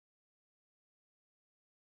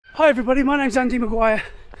Hi everybody, my name's Andy Maguire.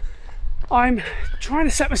 I'm trying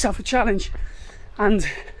to set myself a challenge, and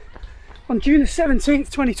on June the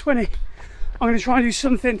 17th 2020 I'm going to try and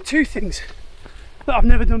do two things that I've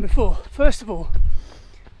never done before. First of all,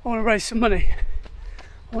 I want to raise some money.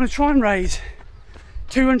 I want to try and raise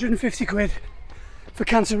 250 quid for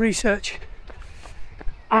cancer research,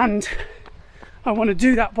 and I want to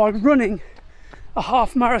do that by running a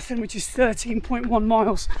half marathon, which is 13.1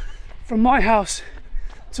 miles from my house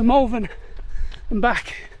to Malvern and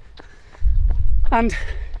back. And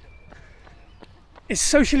it's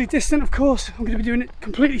socially distant, of course. I'm going to be doing it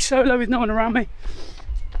completely solo with no one around me,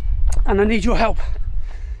 and I need your help.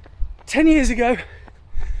 10 years ago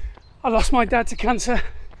I lost my dad to cancer,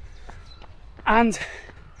 and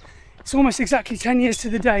it's almost exactly 10 years to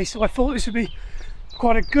the day, so I thought this would be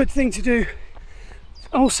quite a good thing to do,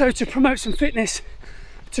 also to promote some fitness,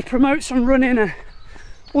 to promote some running.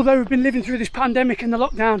 Although we've been living through this pandemic and the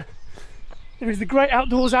lockdown, there is the great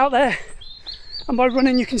outdoors out there, and by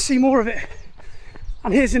running you can see more of it.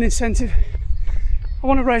 And here's an incentive. I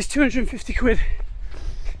want to raise 250 quid,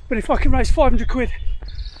 but if I can raise 500 quid,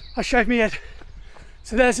 I shave my head.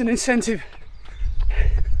 So there's an incentive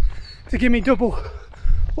to give me double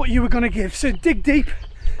what you were going to give. So dig deep,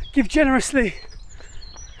 give generously,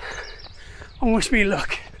 and wish me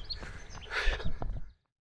luck.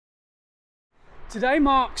 Today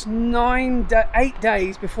marks 8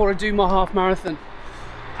 days before I do my half marathon,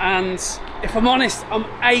 and if I'm honest, I'm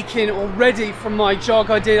aching already from my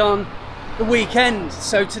jog I did on the weekend.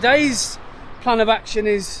 So today's plan of action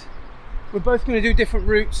is we're both going to do different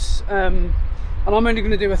routes, and I'm only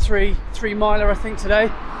going to do a three miler I think today,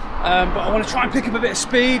 but I want to try and pick up a bit of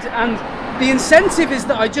speed. And the incentive is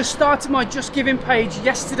that I just started my Just Giving page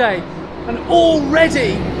yesterday, and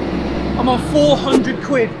already I'm on 400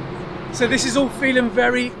 quid. So this is all feeling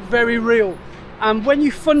very, very real. And when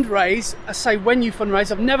you fundraise, I say when you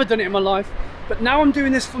fundraise, I've never done it in my life, but now I'm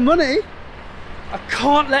doing this for money, I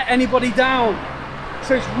can't let anybody down.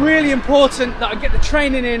 So it's really important that I get the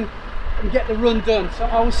training in and get the run done. So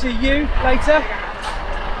I will see you later.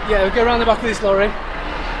 Yeah, we'll go around the back of this lorry.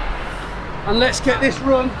 And let's get this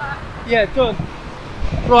run, yeah, done.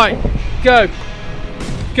 Right, go,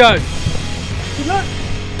 go. Good luck.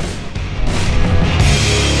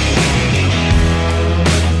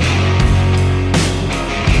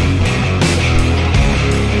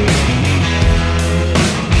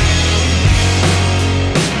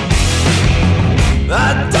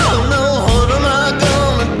 I don't know what am I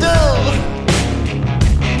gonna do.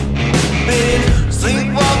 Been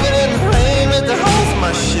sleepwalking in the rain with the holes in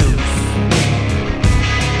my shoes.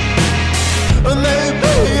 Or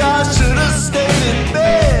maybe I should have stayed in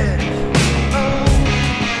bed.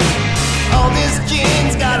 All these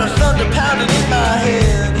jeans got a thunder pounding in my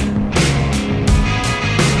head.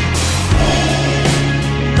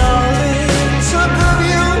 All it took of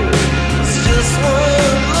you is just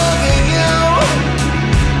one look at you.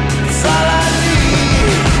 All I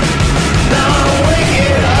need. Now I'm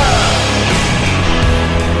waking up.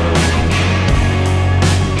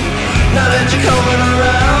 Now that you're coming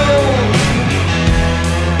around,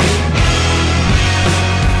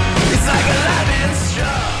 it's like a lightning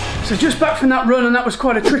struck. So just back from that run, and that was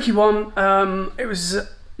quite a tricky one. It was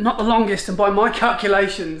not the longest, and by my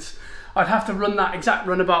calculations I'd have to run that exact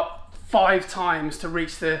run about 5 times to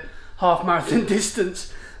reach the half marathon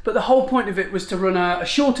distance. But the whole point of it was to run a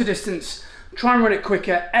shorter distance, try and run it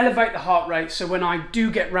quicker, elevate the heart rate, so when I do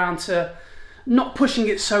get round to not pushing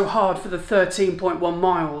it so hard for the 13.1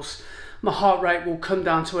 miles, my heart rate will come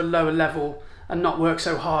down to a lower level and not work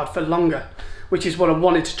so hard for longer, which is what I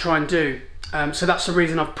wanted to try and do. So that's the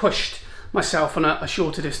reason I've pushed myself on a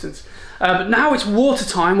shorter distance. But now it's water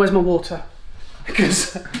time. Where's my water?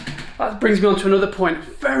 Because that brings me on to another point.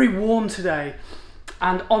 Very warm today.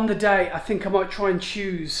 And on the day, I think I might try and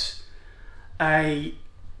choose a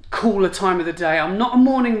cooler time of the day. I'm not a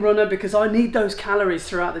morning runner because I need those calories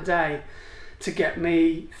throughout the day to get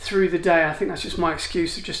me through the day. I think that's just my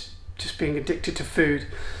excuse of just being addicted to food.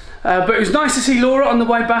 But it was nice to see Laura on the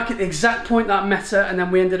way back at the exact point that I met her, and then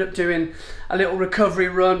we ended up doing a little recovery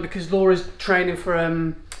run because Laura's training for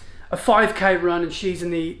a 5k run, and she's in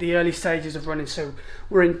the early stages of running. So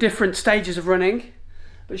we're in different stages of running.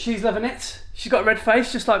 But she's loving it. She's got a red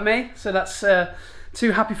face just like me, so that's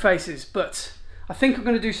 2 happy faces. But I think I'm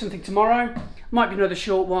going to do something tomorrow. Might be another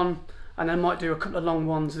short one, and then might do a couple of long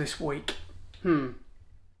ones this week.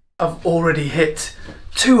 I've already hit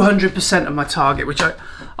 200% of my target, which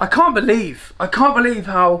I can't believe. I can't believe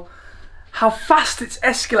how fast it's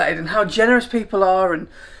escalated and how generous people are and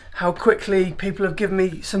how quickly people have given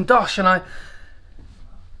me some dosh. And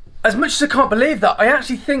as much as I can't believe that, I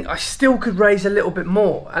actually think I still could raise a little bit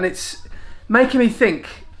more, and it's making me think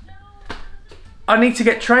I need to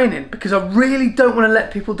get training because I really don't want to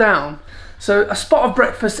let people down. So a spot of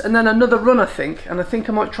breakfast and then another run, I think, and I think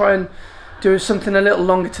I might try and do something a little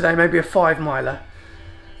longer today, maybe a 5-miler.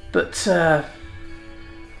 But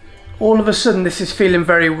all of a sudden this is feeling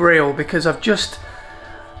very real because I've just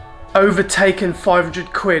overtaken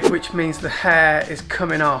 500 quid, which means the hair is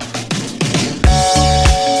coming off.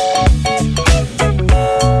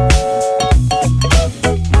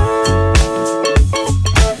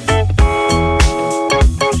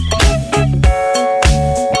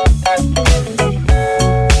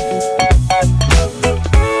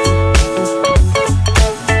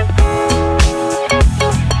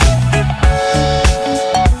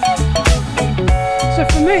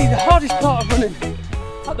 The hardest part of running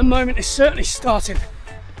at the moment is certainly starting.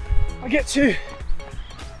 I get to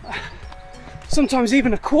sometimes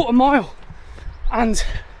even a quarter mile and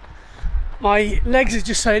my legs are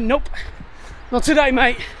just saying, nope, not today,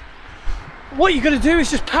 mate. What you got to do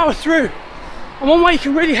is just power through. And one way you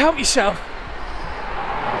can really help yourself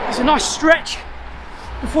is a nice stretch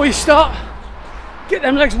before you start. Get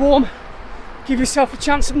them legs warm, give yourself a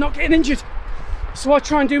chance of not getting injured. So I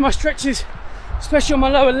try and do my stretches, especially on my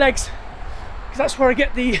lower legs, because that's where I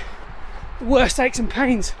get the worst aches and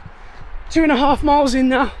pains. 2.5 miles in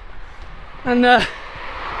now, and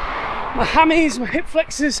my hammies, my hip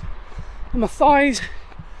flexors and my thighs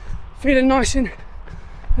feeling nice and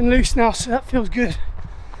loose now, so that feels good.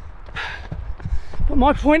 But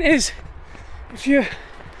my point is, if you're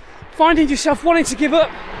finding yourself wanting to give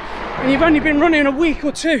up and you've only been running a week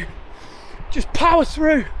or two, just power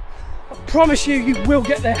through. I promise you, you will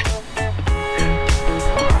get there.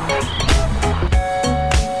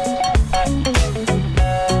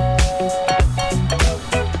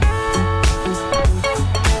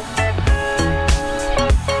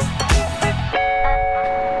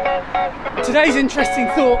 Today's interesting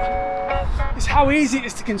thought is how easy it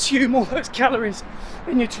is to consume all those calories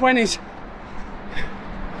in your 20s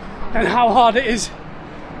and how hard it is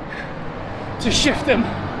to shift them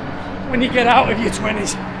when you get out of your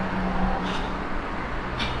 20s.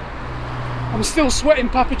 I'm still sweating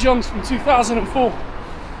Papa John's from 2004.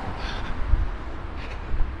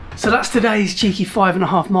 So that's today's cheeky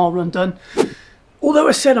 5.5 mile run done. Although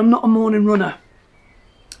I said I'm not a morning runner,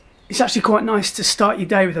 it's actually quite nice to start your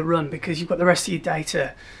day with a run because you've got the rest of your day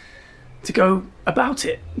to go about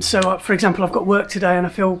it. So for example, I've got work today and I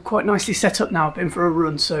feel quite nicely set up now. I've been for a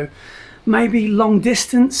run, so maybe long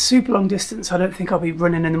distance, super long distance. I don't think I'll be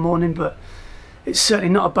running in the morning, but it's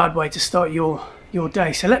certainly not a bad way to start your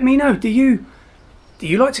day. So let me know, do you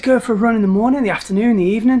like to go for a run in the morning, the afternoon, the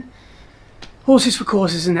evening? Horses for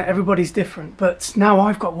courses, isn't it? Everybody's different. But now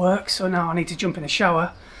I've got work, so now I need to jump in the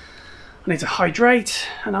shower. I need to hydrate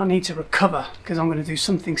and I need to recover because I'm going to do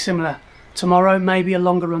something similar tomorrow, maybe a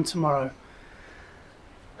longer run tomorrow.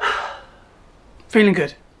 Feeling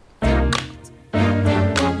good.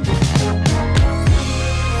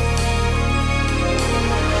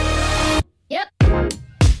 Yep.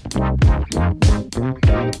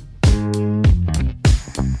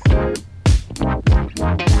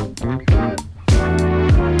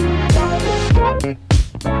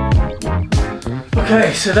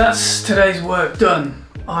 Okay, so that's today's work done.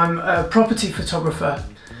 I'm a property photographer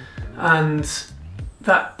and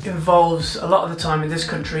that involves a lot of the time in this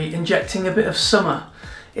country injecting a bit of summer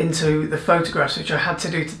into the photographs, which I had to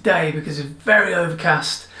do today because it's very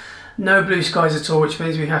overcast, no blue skies at all, which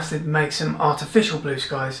means we have to make some artificial blue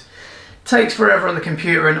skies. It takes forever on the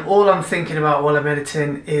computer and all I'm thinking about while I'm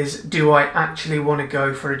editing is, do I actually want to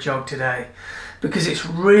go for a jog today? Because it's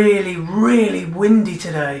really, really windy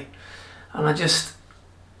today and I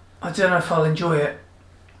don't know if I'll enjoy it,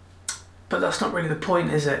 but that's not really the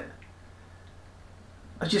point, is it?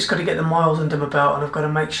 I've just got to get the miles under my belt and I've got to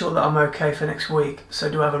make sure that I'm okay for next week. So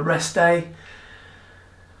do I have a rest day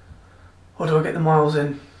or do I get the miles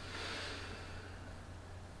in?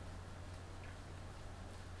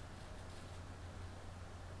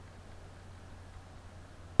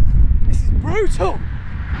 This is brutal!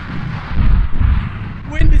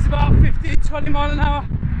 Wind is about 15-20 miles an hour.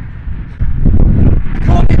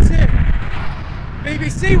 According to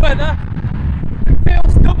BBC weather, it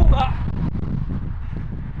feels double that.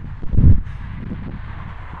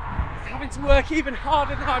 It's having to work even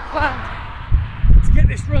harder than I planned to get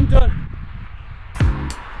this run done.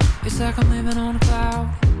 It's like I'm living on a cloud.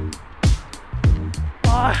 Oh,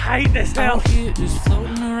 I hate this hill. Out here just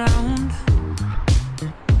floating around.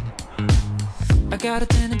 I got a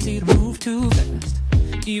tendency to move too fast,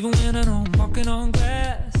 even when I know I'm walking on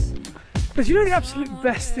glass. But you know the absolute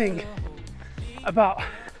best thing about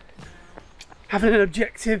having an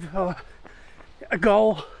objective or a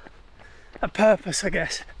goal, a purpose, I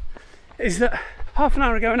guess, is that half an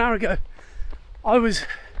hour ago, I was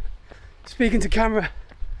speaking to camera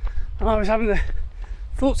and I was having the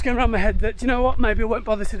thoughts going around my head that, you know what, maybe I won't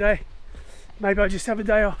bother today, maybe I'll just have a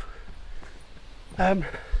day off. But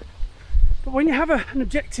when you have an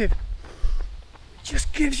objective, it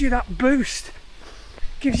just gives you that boost,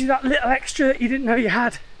 gives you that little extra that you didn't know you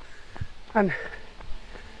had. And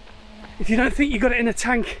if you don't think you got it in a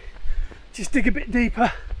tank, just dig a bit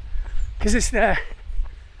deeper, because it's there.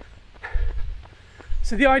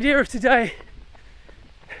 So the idea of today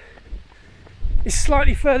is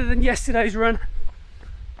slightly further than yesterday's run,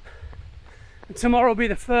 and tomorrow will be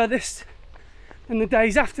the furthest, and the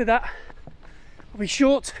days after that will be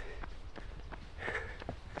short.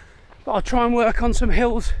 But I'll try and work on some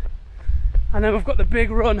hills, and then we've got the big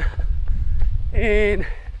run in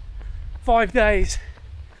 5 days.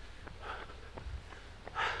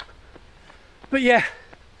 But yeah,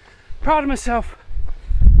 proud of myself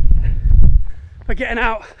for getting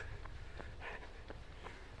out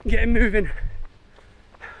and getting moving.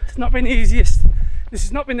 It's not been the easiest, this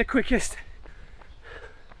has not been the quickest,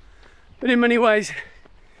 but in many ways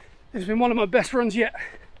it's been one of my best runs yet.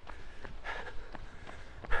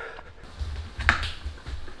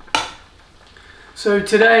 So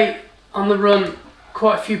today on the run,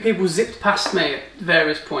 quite a few people zipped past me at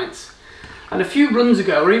various points. And a few runs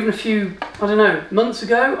ago, or even a few, I don't know, months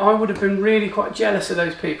ago, I would have been really quite jealous of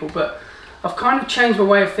those people. But I've kind of changed my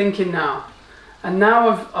way of thinking now. And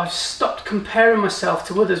now I've stopped comparing myself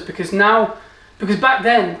to others, because back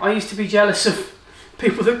then I used to be jealous of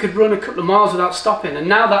people that could run a couple of miles without stopping, and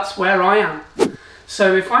now that's where I am.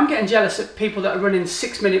 So if I'm getting jealous at people that are running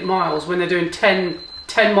 6-minute miles when they're doing 10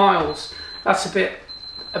 miles, that's a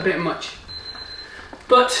bit much.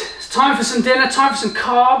 But it's time for some dinner, time for some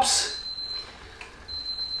carbs.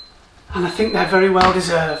 And I think they're very well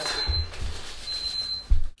deserved.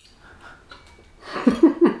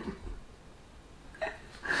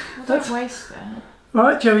 Don't waste it.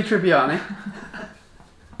 Right, Joey Tribbiani.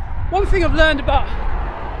 One thing I've learned about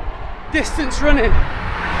distance running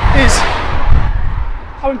is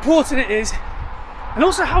how important it is, and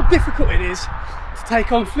also how difficult it is to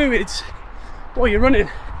take on fluids while you're running.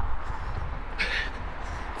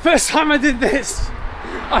 First time I did this,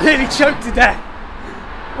 I nearly choked to death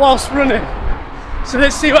whilst running. So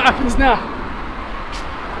let's see what happens now.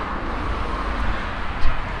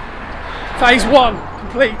 Phase 1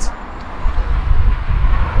 complete.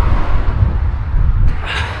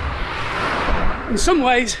 In some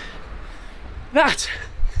ways, that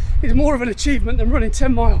is more of an achievement than running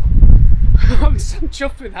 10 miles. I'm so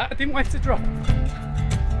chuffed with that, I didn't wait to drop.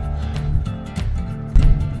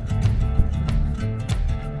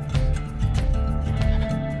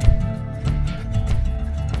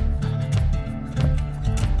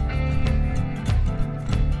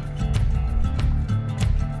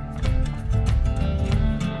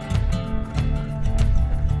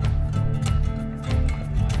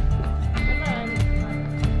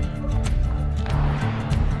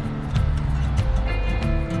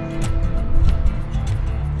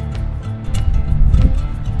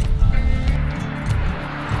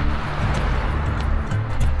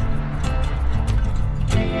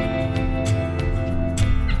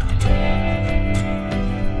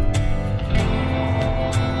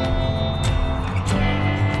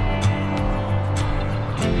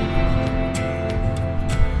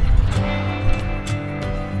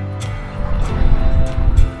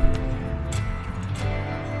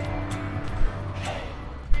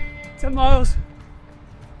 Miles.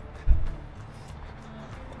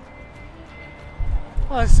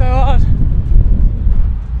 Oh, it's so hard.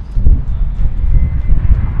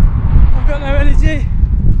 I've got no energy.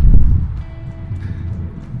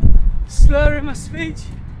 Slurring my speech.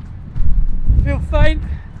 I feel faint.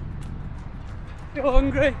 I feel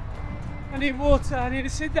hungry. I need water. I need to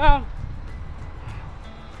sit down.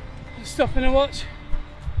 I'm stopping to watch.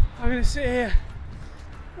 I'm going to sit here.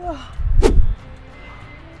 Oh.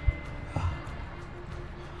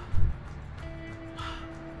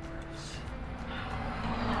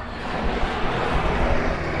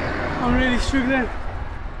 I'm really struggling.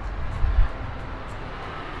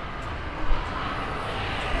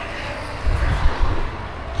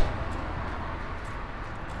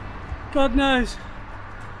 God knows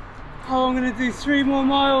how I'm going to do 3 more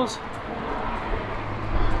miles.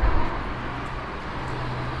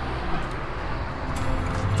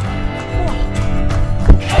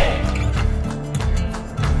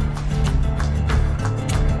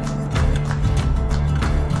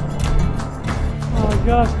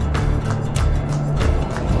 go.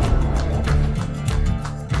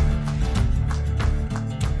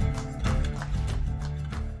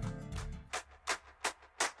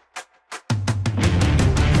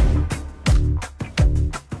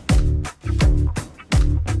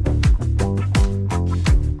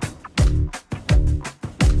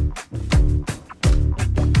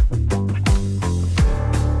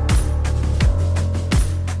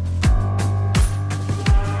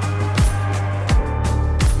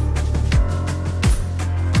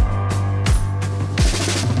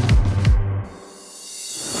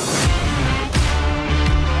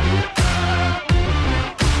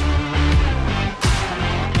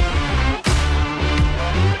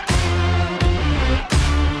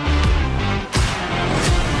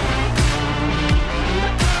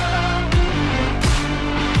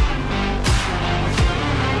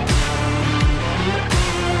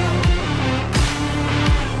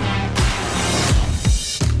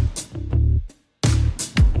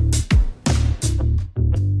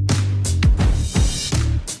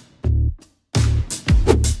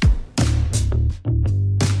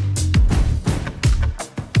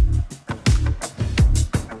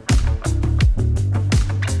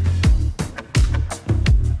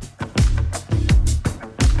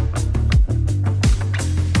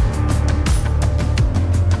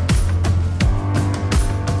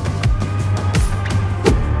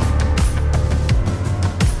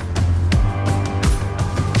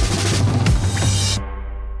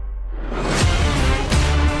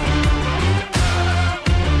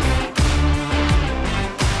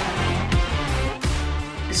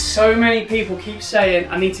 So many people keep saying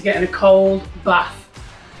I need to get in a cold bath.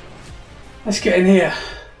 Let's get in here.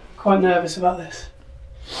 Quite nervous about this.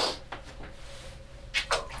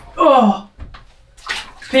 Oh!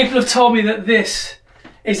 People have told me that this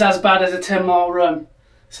is as bad as a 10-mile run.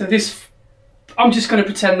 So this, I'm just going to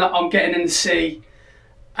pretend that I'm getting in the sea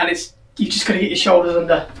and it's, you just got to get your shoulders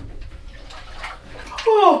under.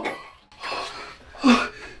 Oh!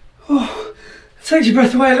 Oh! Oh! It takes your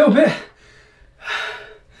breath away a little bit.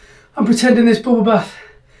 I'm pretending this bubble bath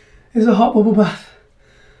is a hot bubble bath.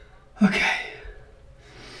 Okay.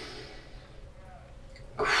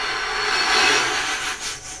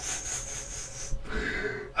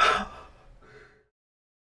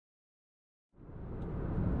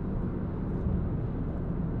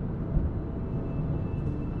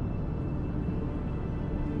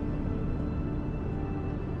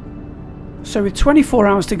 So with 24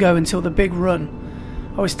 hours to go until the big run,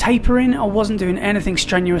 I was tapering, I wasn't doing anything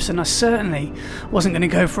strenuous, and I certainly wasn't going to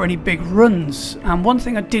go for any big runs. And one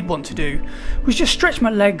thing I did want to do was just stretch my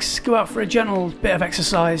legs, go out for a gentle bit of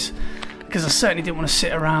exercise, because I certainly didn't want to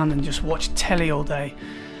sit around and just watch telly all day.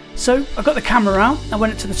 So I got the camera out, I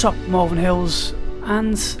went up to the top of Malvern Hills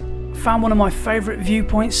and found one of my favourite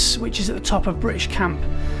viewpoints, which is at the top of British Camp.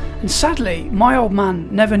 And sadly, my old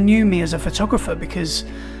man never knew me as a photographer because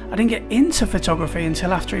I didn't get into photography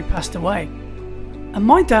until after he passed away. And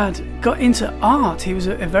my dad got into art. He was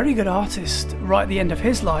a very good artist right at the end of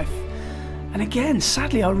his life. And again,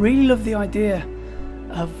 sadly, I really love the idea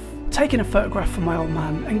of taking a photograph for my old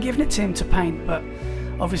man and giving it to him to paint, but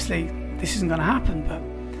obviously this isn't going to happen. But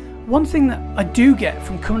one thing that I do get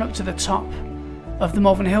from coming up to the top of the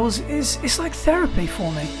Malvern Hills is it's like therapy for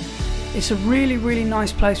me. It's a really, really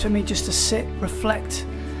nice place for me just to sit, reflect,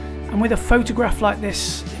 and with a photograph like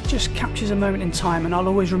this, it just captures a moment in time, and I'll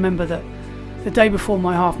always remember that the day before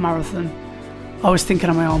my half marathon, I was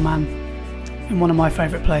thinking of my old man in one of my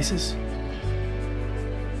favourite places.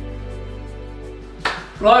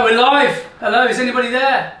 Right, we're live. Hello, is anybody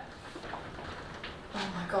there?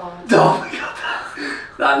 Oh my god. Oh my god,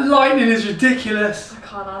 that lightning is ridiculous. I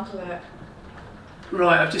can't handle it.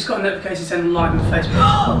 Right, I've just got a notification saying live on Facebook.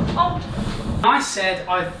 Oh. I said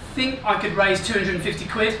I think I could raise 250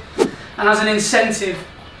 quid, and as an incentive,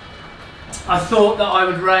 I thought that I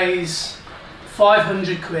would raise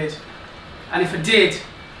 500 quid, and if I did,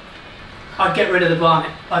 I'd get rid of the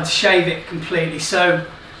barnet. I'd shave it completely. So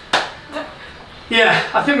yeah,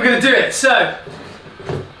 I think we're going to do it. So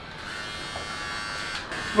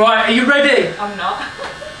right, are you ready? I'm not.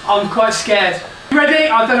 I'm quite scared. You ready?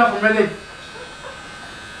 I don't know if I'm ready.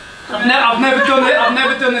 I've never done it. I've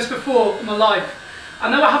never done this before in my life. I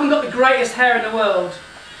know I haven't got the greatest hair in the world,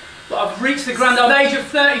 but I've reached the grand old age of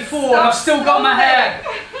 34 and I've still got my hair.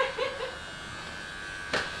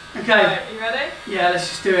 Okay. Right, you ready? Yeah, let's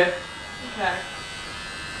just do it. Okay.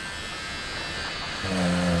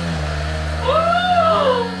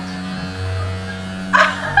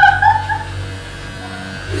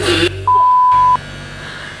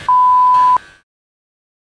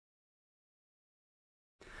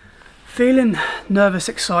 feeling nervous,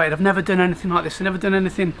 excited. I've never done anything like this. I've never done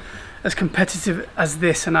anything as competitive as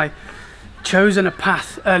this, and I chosen a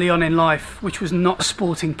path early on in life which was not a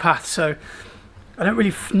sporting path, so I don't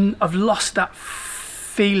really I've lost that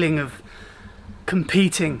feeling of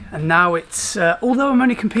competing, and now it's although I'm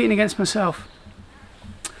only competing against myself,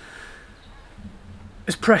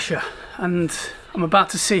 there's pressure, and I'm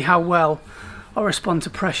about to see how well I respond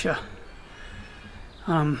to pressure.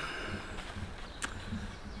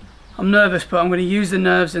 I'm nervous, but I'm going to use the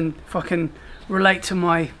nerves, and if I can relate to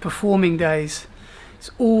my performing days, it's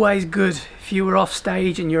always good if you were off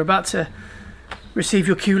stage and you're about to receive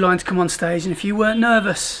your cue line to come on stage, and if you weren't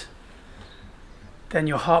nervous, then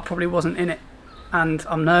your heart probably wasn't in it. And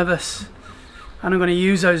I'm nervous, and I'm going to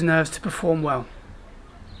use those nerves to perform well.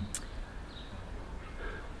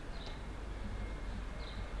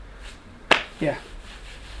 Yeah,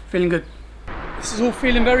 feeling good. This is all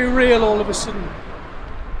feeling very real all of a sudden.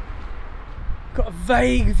 Got a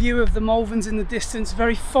vague view of the Malverns in the distance,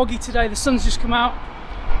 very foggy today, the sun's just come out.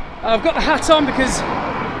 I've got the hat on because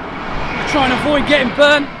I'm trying to avoid getting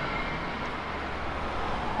burnt.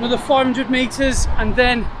 Another 500 metres and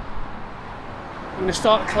then I'm going to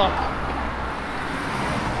start the clock.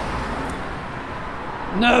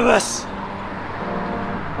 Nervous.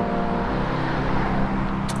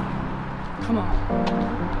 Come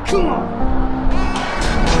on. Come on.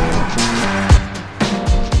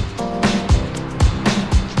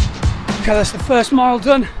 Okay, that's the first mile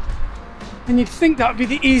done, and you'd think that would be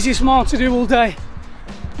the easiest mile to do all day,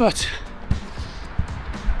 but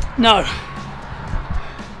no.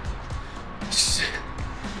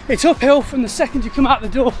 It's uphill from the second you come out the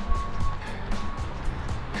door,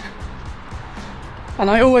 and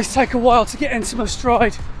I always take a while to get into my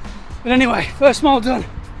stride. But anyway, first mile done.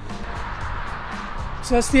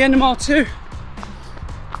 So that's the end of mile 2.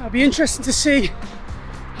 It'll be interesting to see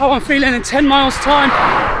how I'm feeling in 10 miles time.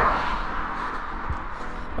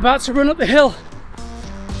 About to run up the hill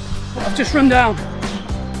that I've just run down.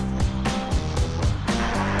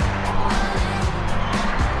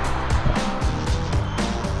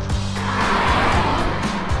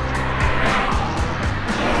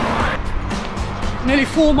 Nearly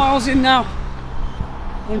 4 miles in now.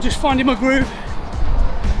 I'm just finding my groove.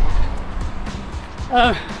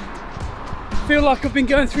 Feel like I've been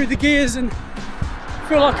going through the gears and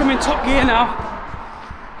feel like I'm in top gear now.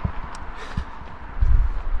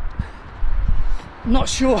 I'm not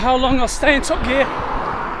sure how long I'll stay in top gear.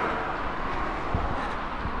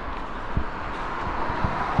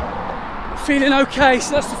 Feeling okay,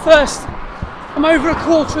 so that's the first. I'm over a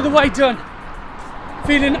quarter of the way done.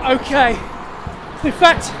 Feeling okay. In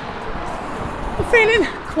fact, I'm feeling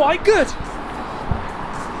quite good.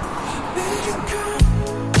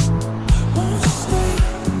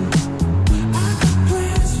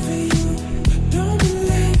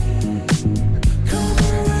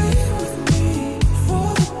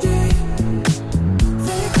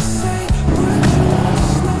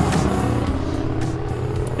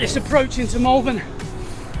 This approach into Malvern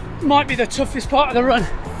might be the toughest part of the run.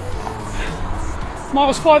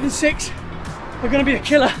 Miles 5 and 6 are going to be a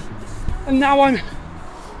killer, and now I'm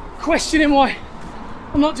questioning why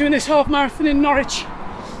I'm not doing this half marathon in Norwich.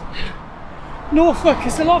 Norfolk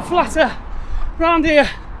is a lot flatter round here.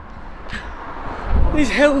 These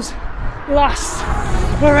hills last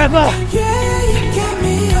forever. Yeah, you get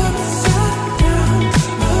me upside down,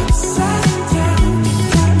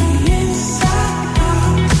 got me inside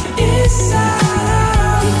out, inside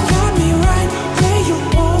out. You got me right where you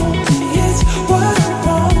want me, it's what I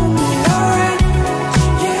want me, alright.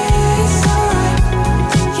 Yeah, it's alright,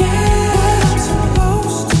 yeah, what I'm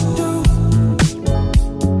supposed to do.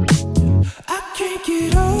 I can't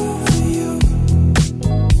get over you,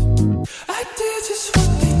 I did just what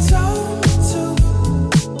they told me to.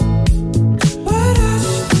 But I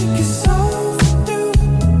just think it's overdue.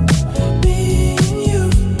 Me and you,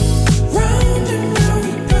 round and round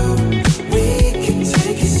we go. We can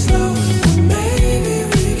take it slow, or maybe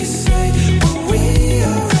we can say what we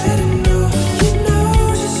already know. You know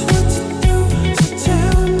just what to do, so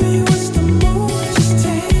tell me what's the move. Just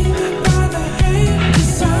take me by the hand,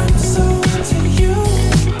 'cause I'm so into you.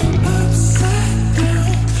 Upside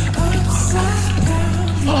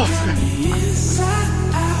down, got me inside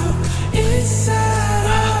out, inside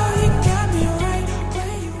out. You got me right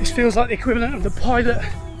where you. This feels like the equivalent of the pilot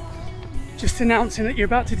just announcing that you're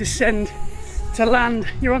about to descend to land.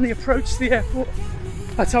 You're on the approach to the airport.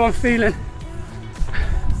 That's how I'm feeling.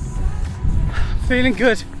 Feeling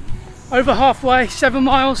good. Over halfway, 7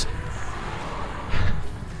 miles.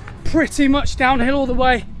 Pretty much downhill all the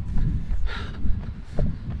way.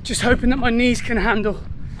 Just hoping that my knees can handle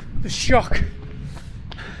the shock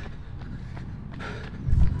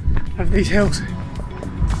of these hills.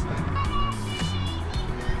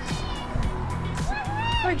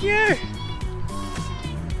 Thank you.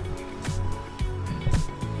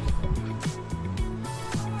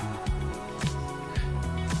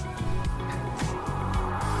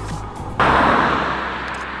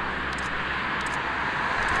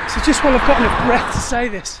 So just while I've got enough breath to say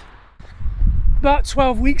this, about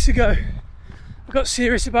 12 weeks ago I got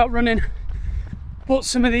serious about running. Bought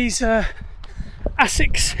some of these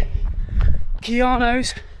Asics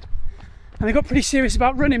Kianos, and I got pretty serious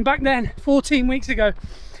about running. Back then, 14 weeks ago,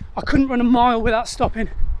 I couldn't run a mile without stopping.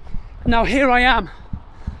 Now here I am,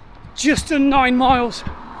 just done 9 miles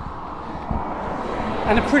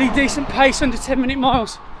and a pretty decent pace, under 10-minute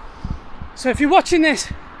miles. So if you're watching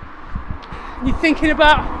this and you're thinking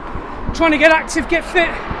about trying to get active, get fit,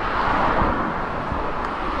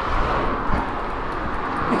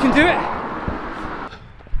 you can do it.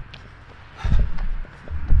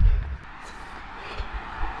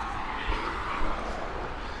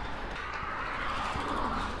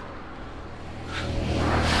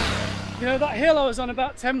 You know, that hill I was on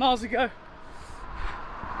about 10 miles ago,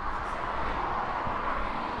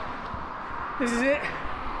 this is it.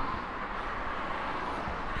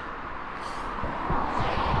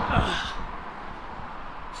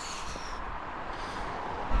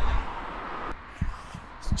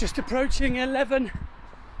 It's just approaching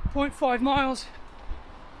 11.5 miles,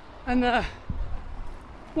 and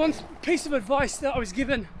one piece of advice that I was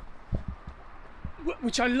given,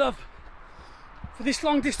 which I love, for this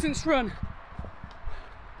long distance run,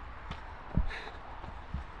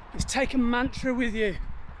 is take a mantra with you.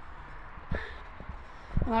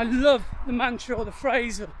 And I love the mantra, or the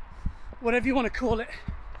phrase, or whatever you want to call it.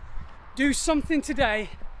 Do something today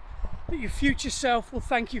that your future self will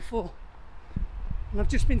thank you for. And I've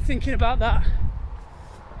just been thinking about that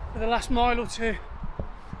for the last mile or two,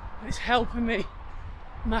 and it's helping me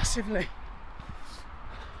massively.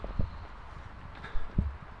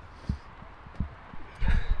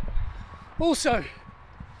 Also,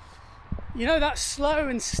 you know that slow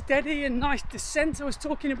and steady and nice descent I was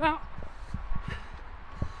talking about?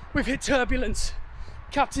 We've hit turbulence.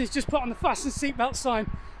 Captain's just put on the fasten seatbelt sign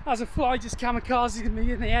as a fly just kamikazes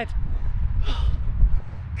me in the head.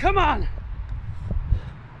 Come on!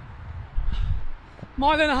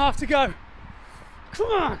 1.5 miles to go. Come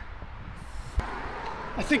on!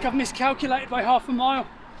 I think I've miscalculated by 1/2 mile.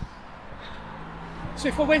 So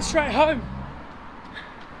if I went straight home,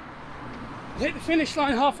 I'd hit the finish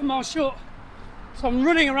line 1/2 mile short. So I'm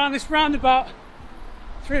running around this roundabout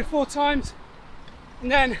 3 or 4 times,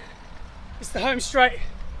 and then it's the home straight.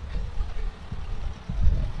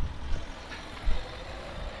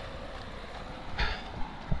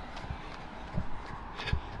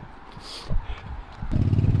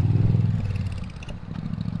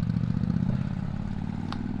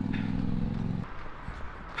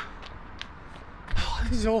 Oh,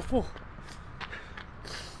 this is awful.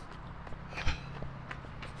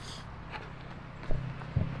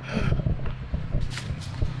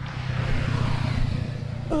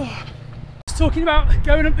 Talking about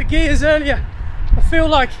going up the gears earlier, I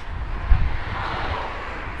feel I'm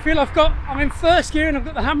in first gear and I've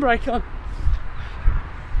got the handbrake on,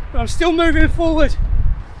 but I'm still moving forward.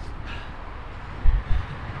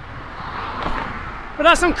 But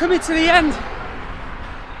as I'm coming to the end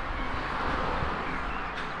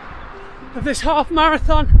of this half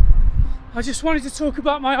marathon, I just wanted to talk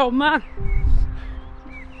about my old man,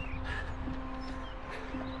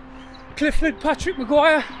 Clifford Patrick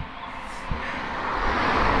Maguire,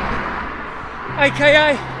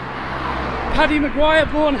 aka Paddy Maguire,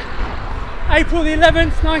 born April the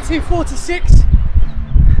 11th 1946,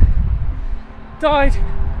 died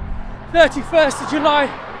 31st of July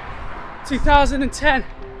 2010.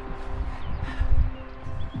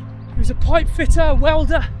 He was a pipe fitter, a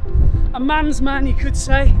welder, a man's man you could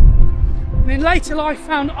say, and in later life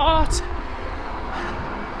found art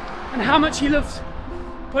and how much he loved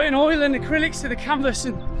putting oil and acrylics to the canvas.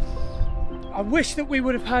 And I wish that we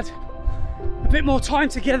would have had a bit more time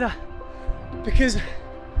together, because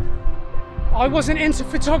I wasn't into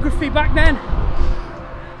photography back then,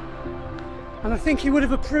 and I think he would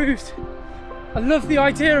have approved. I love the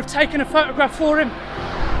idea of taking a photograph for him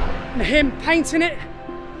and him painting it.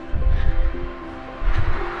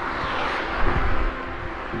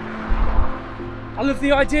 I love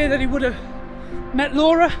the idea that he would have met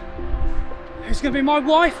Laura, who's going to be my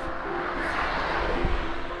wife.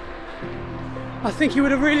 I think he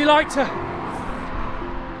would have really liked her.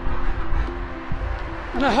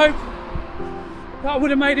 And I hope that I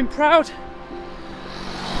would have made him proud.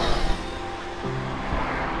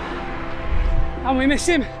 and we miss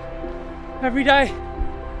him every day.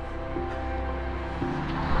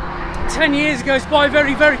 10 years goes by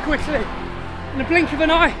very, very quickly, in the blink of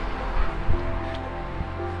an eye.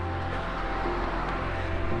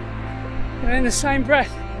 And in the same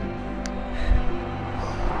breath,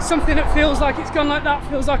 something that feels like it's gone like that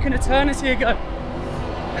feels like an eternity ago.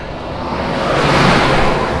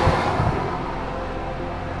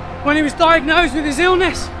 When he was diagnosed with his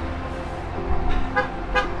illness,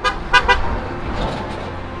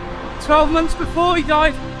 12 months before he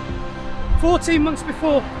died, 14 months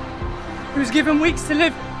before, he was given weeks to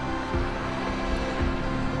live.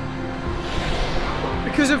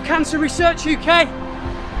 Because of Cancer Research UK,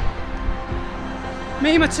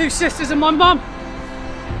 me, my 2 sisters and my mum,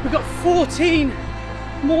 we got 14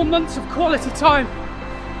 more months of quality time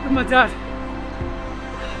with my dad.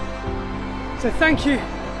 So thank you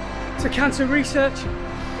to Cancer Research,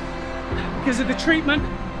 because of the treatment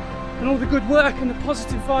and all the good work and the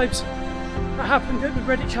positive vibes that happened at the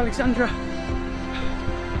Redditch Alexandra.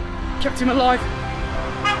 Kept him alive.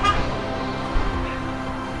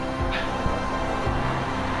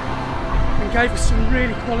 And gave us some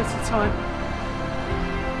really quality time.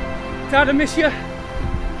 Dad, I miss you.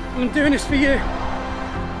 And I'm doing this for you.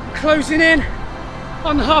 I'm closing in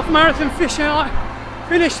on the half marathon finish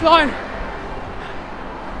line.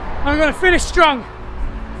 I'm going to finish strong.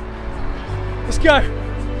 Let's go.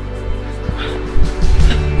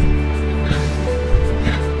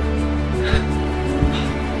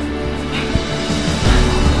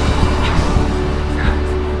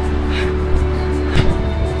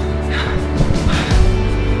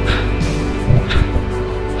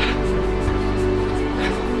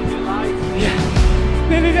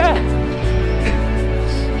 Nearly there.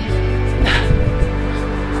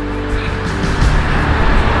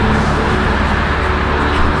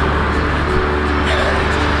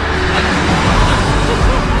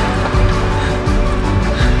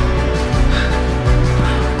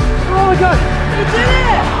 Oh my God. You did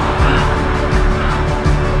it!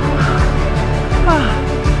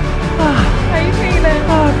 How are you feeling?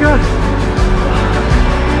 Oh God.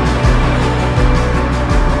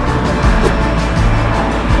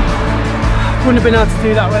 Wouldn't have been able to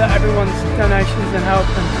do that without everyone's donations and help.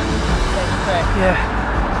 And yeah,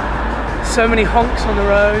 so many honks on the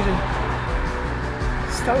road, and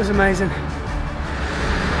that was amazing.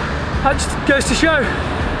 That just goes to show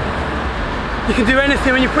you can do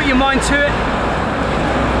anything when you put your mind to it.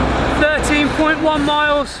 13.1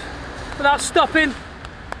 miles without stopping.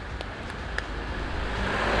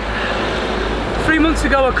 3 months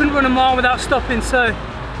ago I couldn't run a mile without stopping, so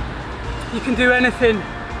you can do anything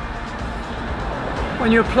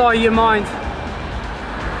when you apply your mind.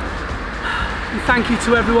 And thank you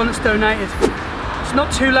to everyone that's donated. It's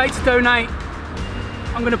not too late to donate.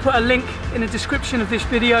 I'm going to put a link in the description of this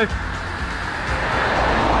video.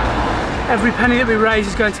 Every penny that we raise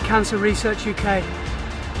is going to Cancer Research UK.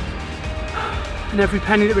 And every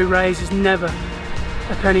penny that we raise is never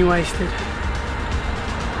a penny wasted.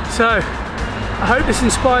 So, I hope this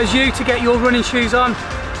inspires you to get your running shoes on.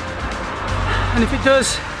 And if it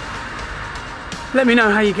does, let me know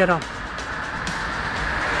how you get on.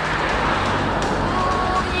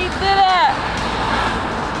 You did it!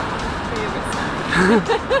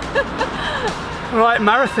 Right,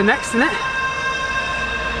 marathon next, isn't it?